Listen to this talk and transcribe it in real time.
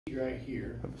right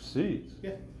here. Have a seat?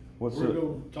 Yeah. What's We're it? gonna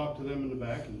go talk to them in the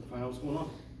back and find out what's going on.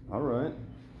 All right.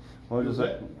 Well, Was just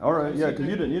that- all right. Yeah, was because it-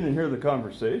 you didn't hear the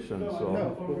conversation. No, So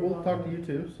no. But we'll talk to you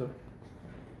too, so.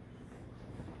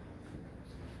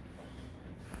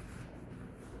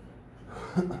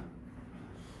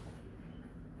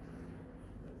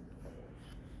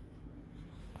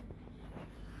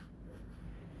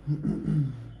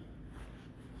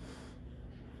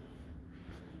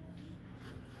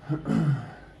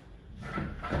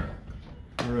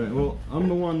 all right. Well, I'm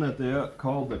the one that they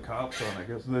called the cops on. I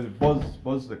guess they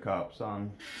buzzed the cops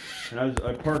on, and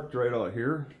I parked right out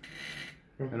here,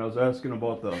 and I was asking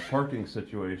about the parking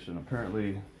situation.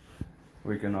 Apparently,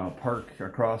 we can park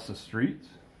across the street.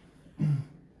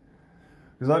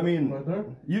 Because I mean, Right there?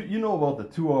 you know about the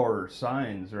 2-hour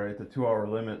signs, right? The 2-hour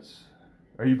limits.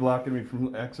 Are you blocking me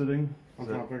from exiting? I'm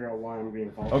trying to figure out why I'm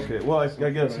being called. Okay, well, I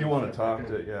guess you want to talk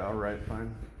to, yeah, all right,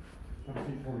 fine. Have a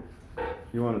seat for me.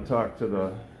 You want to talk to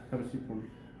the, Have a seat for me.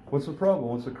 what's the problem?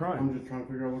 What's the I'm crime? just trying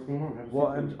to figure out what's going on. Have a seat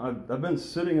Well, for me. I've been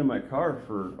sitting in my car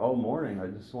for all morning. I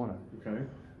just want to, Okay.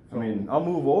 I mean, I'll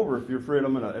move over if you're afraid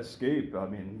I'm going to escape. I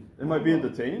mean, am I being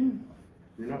detained?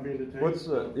 You're not being detained? What's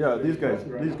the, yeah, these guys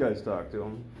Right now. talk to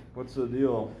them. What's the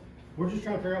deal? We're just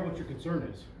trying to figure out what your concern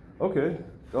is. Okay,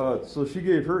 so she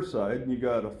gave her side and you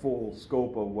got a full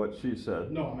scope of what she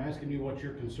said. No, I'm asking you what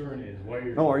your concern is. Why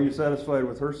you're. Oh, are you satisfied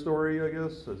with her story, I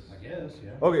guess? I guess,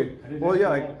 yeah. Okay, I didn't well, ask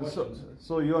yeah, you a lot of so, questions.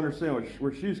 so you understand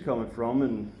where she's coming from,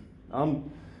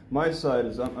 and my side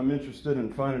is I'm interested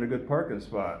in finding a good parking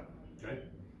spot. Okay.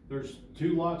 There's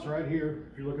 2 lots right here,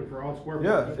 if you're looking for on square.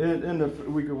 Yeah, footage. and if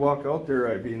we could walk out there,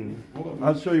 I mean, Hold on.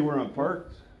 I'll show you where I'm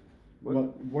parked.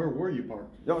 Well, where were you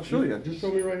parked? Yeah, I'll show you. Just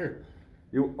show me right here.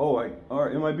 All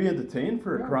right, am I being detained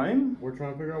for a crime? We're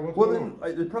trying to figure out what's Well, going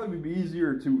then it'd probably be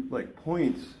easier to like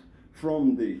point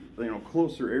from the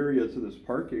closer area to this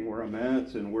parking where I'm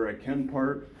at and where I can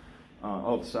park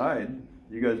outside.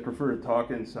 You guys prefer to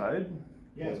talk inside?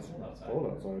 Yeah, it's cold on. outside.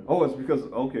 Cold outside. Oh, it's because,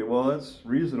 okay, well, that's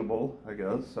reasonable, I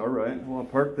guess. All right. Well, I'll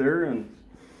park there, and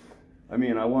I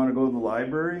mean, I want to go to the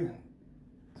library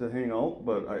to hang out,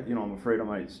 but I'm afraid I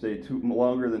might stay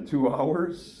longer than 2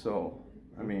 hours. So,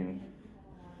 I mean,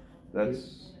 I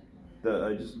just,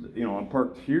 I'm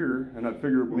parked here, and I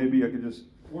figured maybe I could just.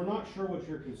 We're not sure what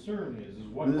your concern is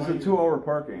what. This is a 2-hour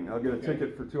parking. I'll get a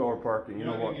ticket for 2-hour parking. You're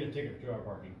You not know gonna what? get a ticket for 2-hour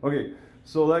parking. Okay,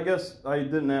 so I guess I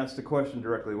didn't ask the question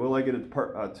directly. Will I get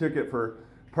a ticket for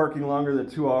parking longer than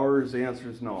 2 hours? The answer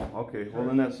is no. Okay, well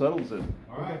then that settles it.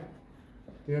 All right.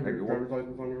 Do you have your Okay, driver's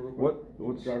license on you real quick?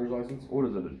 What's Driver's license? what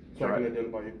is it? So I can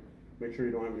identify you. Make sure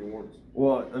you don't have any warrants.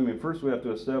 Well, I mean, first we have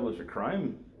to establish a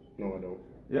crime. No, I don't.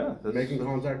 Yeah, that's Making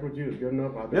contact with you is good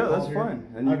enough. I've been yeah, that's called here.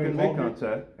 fine, and you I've been can make called here.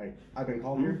 contact. Hey, I've been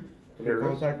called here to make Harris?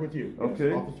 contact with you. Yes,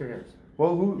 Okay. Officer Harris.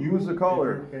 Well, who's the If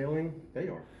caller? you're failing, they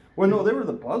are. Well, no, they were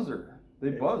the buzzer. They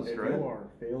If- buzzed, if right? you are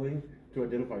failing to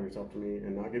identify yourself to me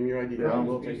and not give me your ID, Yeah. I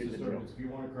will take you to jail. If you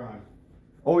want a crime.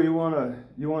 Oh, you wanna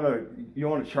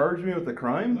charge me with the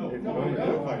crime? No. If you don't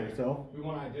identify yourself, We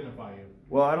want to identify you.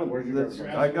 Well, I don't. Where's your That's,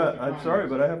 driver's I'm sorry,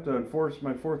 but I have to enforce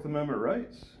my 4th Amendment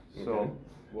rights. So Okay.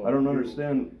 Well, I don't you-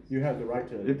 understand. you have the right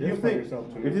to If you identify think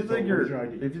yourself to me. if you so think where's your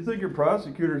ID? if you think your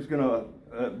prosecutor's gonna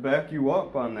back you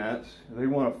up on that, they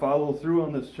want to follow through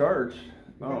on this charge.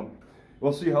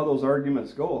 We'll see how those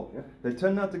arguments go. Yeah. They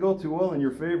tend not to go too well in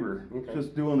your favor. Okay.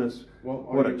 Just doing this. Well,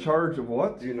 What a charge of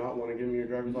what? Do you not want to give me your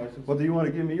driver's license? Well, do you want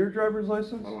to give me your driver's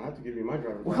license? I don't have to give you my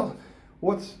driver's Well,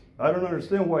 license. I don't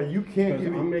understand why you can't Because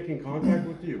give I'm me. making contact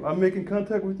with you. I'm making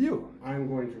contact with you. I'm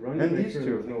going to run you, And make these sure two.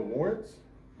 there's no warrants.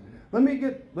 Let me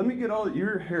get all.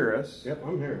 You're Harris. Yep,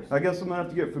 I'm Harris. I guess I'm gonna have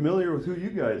to get familiar with who you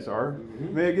guys are.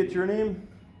 Mhm. May I get your name?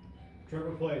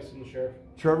 Trevor Place, I'm the sheriff.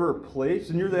 Trevor Place,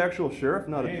 and you're the actual sheriff,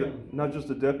 not I am. not just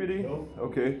a deputy. Nope.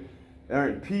 Okay. All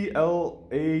right.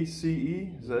 PLACE.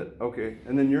 Is that okay?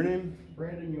 And then your name?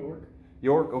 Brandon York.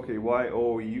 York. Okay.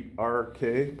 YOURK.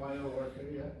 Y-O-R-K,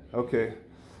 yeah. Okay.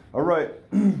 All right.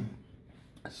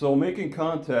 So making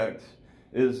contact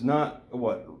is not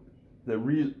what the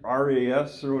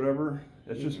RAS or whatever.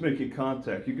 It's just making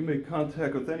contact. You can make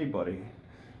contact with anybody.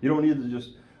 You don't need to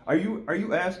just. Are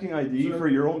you asking ID Sir, for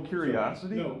your own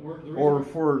curiosity, no, the reason or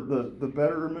for the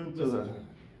betterment of Listen the? to me.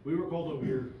 We were called over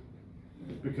here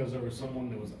because there was someone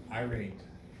that was irate.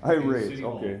 Irate, in City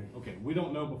Hall. okay. Okay, we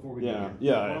don't know before we Yeah, get here.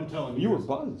 yeah. What I'm telling you you were is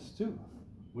buzzed too.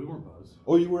 we weren't buzzed.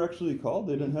 Oh, you were actually called.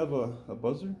 They didn't have a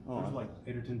buzzer. Oh, There's like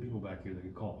 8 or 10 people back here that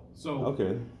could call. So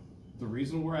okay. the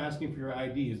reason we're asking for your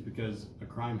ID is because a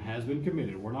crime has been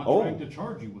committed. We're not Oh. trying to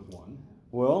charge you with one.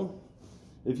 Well,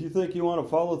 if you think you want to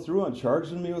follow through on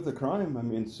charging me with a crime, I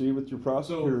mean, see what your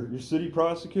prosecutor, your city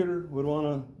prosecutor would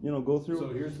want to, go through. So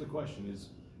here's the question: is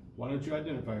Why don't you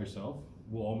identify yourself?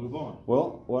 We'll all move on.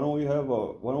 Well, why don't we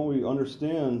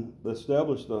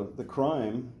establish the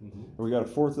crime? Mm-hmm. We got a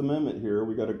Fourth Amendment here.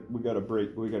 We got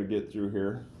to get through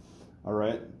here. All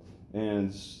right,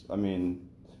 and I mean,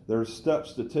 there's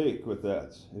steps to take with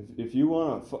that. If you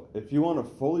want to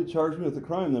fully charge me with the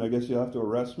crime, then I guess you have to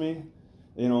arrest me,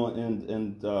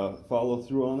 and follow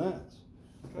through on that.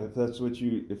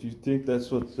 Okay. If you think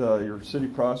that's what your city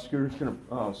prosecutor is going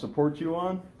to support you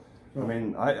on. I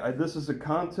mean, this is a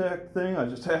contact thing. I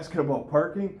just asking about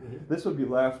parking. Mm-hmm. This would be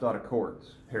laughed out of court,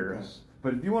 Harris. Okay.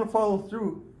 But if you want to follow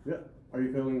through, yeah. Are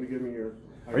you failing to give me your?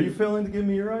 Are you failing to give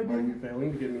me your ID? Are you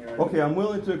failing to give me your ID? Okay, I'm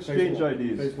willing to exchange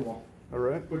IDs. Face the wall. All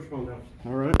right. Put your phone down.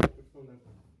 All right. Put your phone down.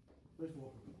 Face the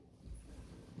wall.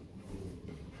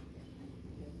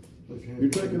 You're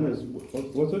taking this.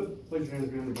 What's it? Place your hands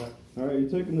behind your back. All right, you're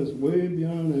taking this way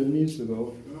beyond it needs to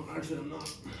go. No, actually, I'm not.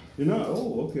 You're not?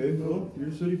 Oh, okay. Well,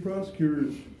 your city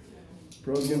prosecutor's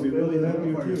probably going to be really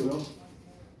happy with you.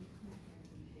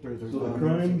 So the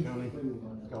crime? County,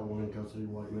 got one in custody,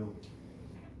 white male.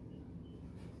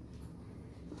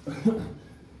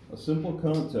 A simple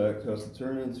contact has to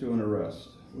turn into an arrest.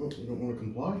 Well, you don't want to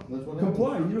comply? That's what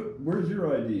Comply? happens. Where's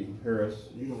your ID, Harris?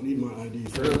 You don't need my ID.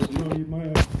 Harris, you don't need my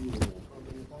ID.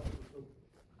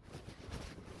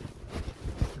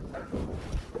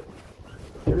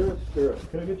 Harris,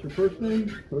 can I get your first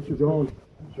name? What's your John?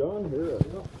 John Harris.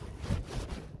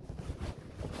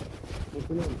 What's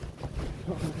your name?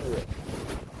 John Harris.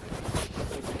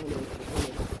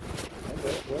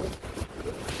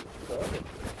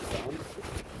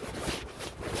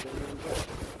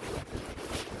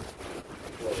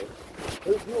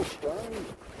 There's no crime.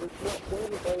 It's not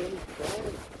pointed by any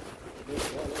crime.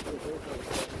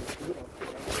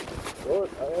 Lord,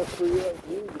 I asked for your ID.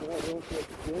 You know, I don't feel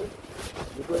the kid.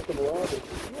 You're breaking the law, but you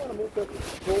want to make that the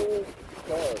sole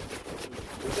charge.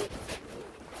 Is that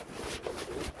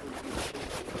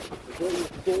your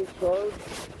sole charge,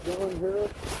 John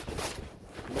Harris?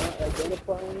 Not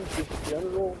identifying, just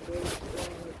general?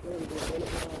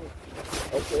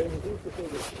 Okay, who's the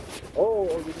thing? Oh,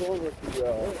 you're going with the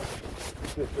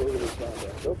disorderly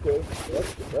conduct. Okay,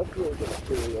 that's really going to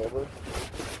carry over.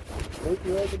 Make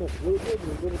your argument really good.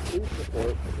 You're going to police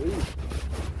report, please.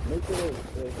 Make it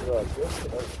as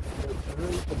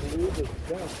true to believe as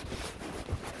done.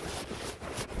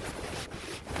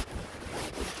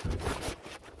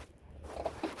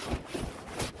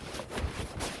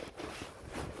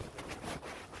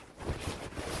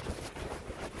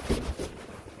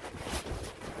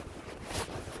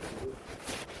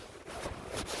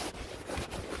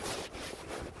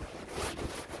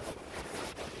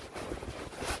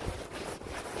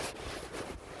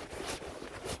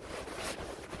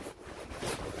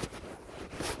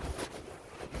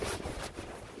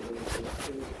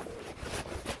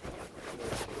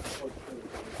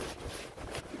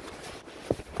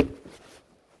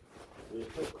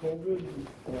 COVID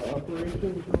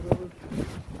operations or whatever?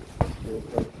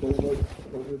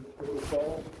 COVID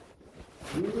protocol?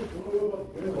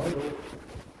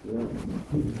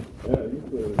 Yeah, you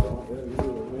were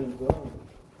hands on.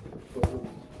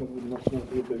 COVID must not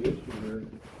be a big issue here.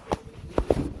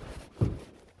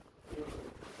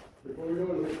 Before we go,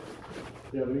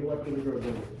 yeah, we left in the drug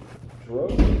bin.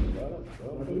 Drugs? I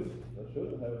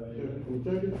shouldn't have any. Can you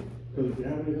check it? Because if you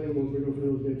have anything, once we go through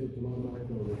those gates, it's an automatic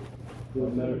order.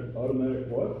 Automatic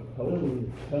what?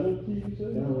 Penalty, you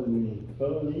said? Felony.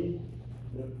 Felony?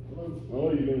 Yep. Oh,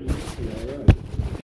 you're going to shoot me, all right.